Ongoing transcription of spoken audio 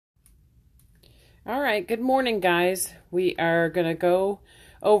All right, good morning, guys. We are going to go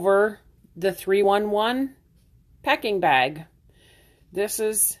over the 311 packing bag. This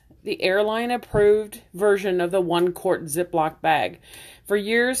is the airline approved version of the 1 quart Ziploc bag. For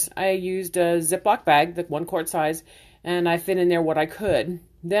years, I used a Ziploc bag, the 1 quart size, and I fit in there what I could.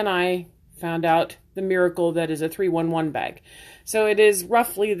 Then I found out the miracle that is a 311 bag. So it is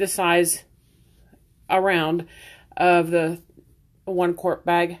roughly the size around of the 1 quart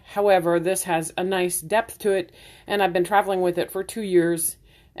bag. However, this has a nice depth to it, and I've been traveling with it for 2 years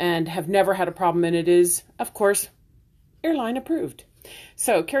and have never had a problem, and it is, of course, airline approved.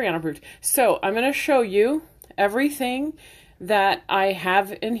 So, carry-on approved. So, I'm going to show you everything that I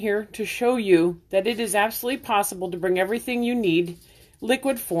have in here to show you that it is absolutely possible to bring everything you need,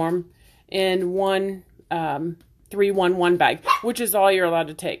 liquid form, in one 311 bag, which is all you're allowed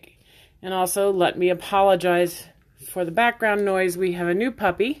to take. And also, let me apologize for the background noise. We have a new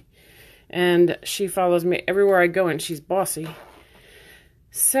puppy, and she follows me everywhere I go, and she's bossy.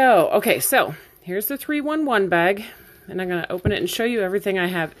 So, okay, so here's the 311 bag, and I'm going to open it and show you everything I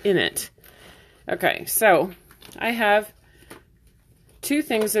have in it. Okay, so I have 2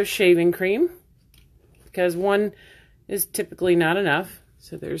 things of shaving cream, because one is typically not enough.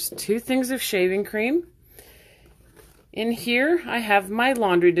 So there's 2 things of shaving cream. In here, I have my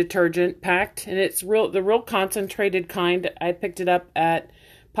laundry detergent packed, and it's the real concentrated kind. I picked it up at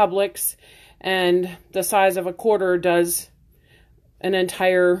Publix, and the size of a quarter does an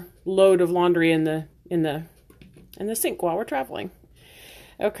entire load of laundry in the sink while we're traveling.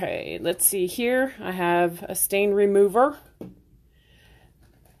 Okay, let's see here. I have a stain remover.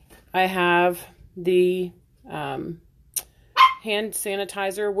 I have the hand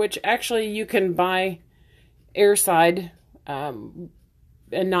sanitizer, which actually you can buy airside and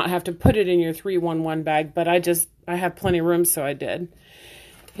not have to put it in your 311 bag, but I have plenty of room, so I did.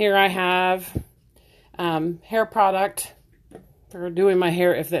 Here I have hair product for doing my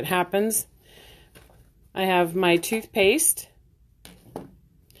hair if that happens. I have my toothpaste.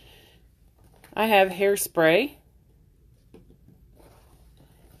 I have hairspray.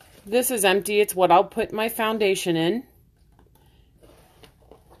 This is empty. It's what I'll put my foundation in.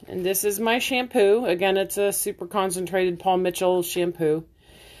 And this is my shampoo. Again, it's a super concentrated Paul Mitchell shampoo.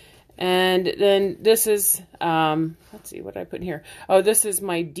 And then this is, let's see what I put in here. Oh, this is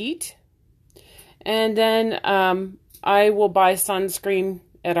my DEET. And then I will buy sunscreen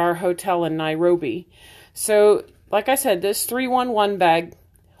at our hotel in Nairobi. So, like I said, this 311 bag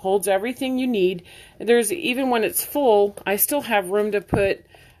holds everything you need. Even when it's full, I still have room to put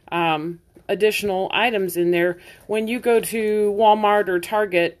additional items in there. When you go to Walmart or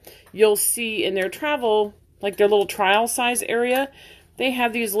Target, you'll see in their travel, like their little trial size area, they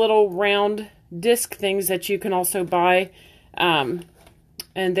have these little round disc things that you can also buy, and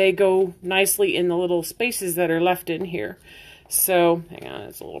they go nicely in the little spaces that are left in here. So, hang on,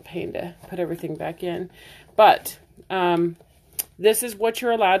 it's a little pain to put everything back in. But this is what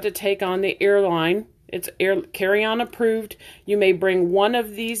you're allowed to take on the airline. It's carry-on approved. You may bring one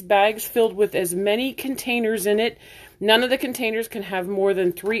of these bags filled with as many containers in it. None of the containers can have more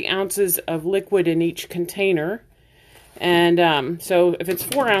than 3 ounces of liquid in each container. And so if it's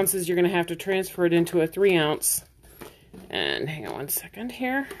 4 ounces, you're going to have to transfer it into a 3 ounce. And hang on one second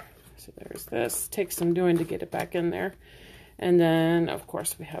here. So there's this. Takes some doing to get it back in there. And then, of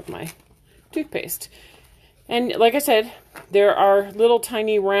course, we have my toothpaste. And like I said, there are little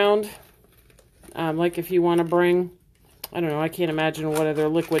tiny round, like if you want to bring, I don't know, I can't imagine what other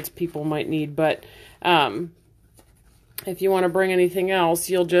liquids people might need, but if you want to bring anything else,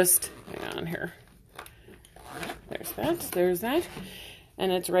 you'll just, hang on here. There's that,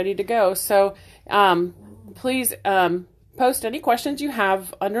 and it's ready to go. So please post any questions you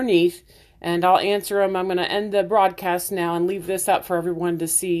have underneath, and I'll answer them. I'm going to end the broadcast now and leave this up for everyone to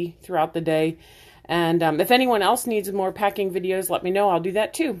see throughout the day. And if anyone else needs more packing videos, let me know. I'll do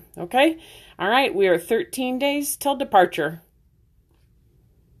that too. Okay? All right. We are 13 days till departure.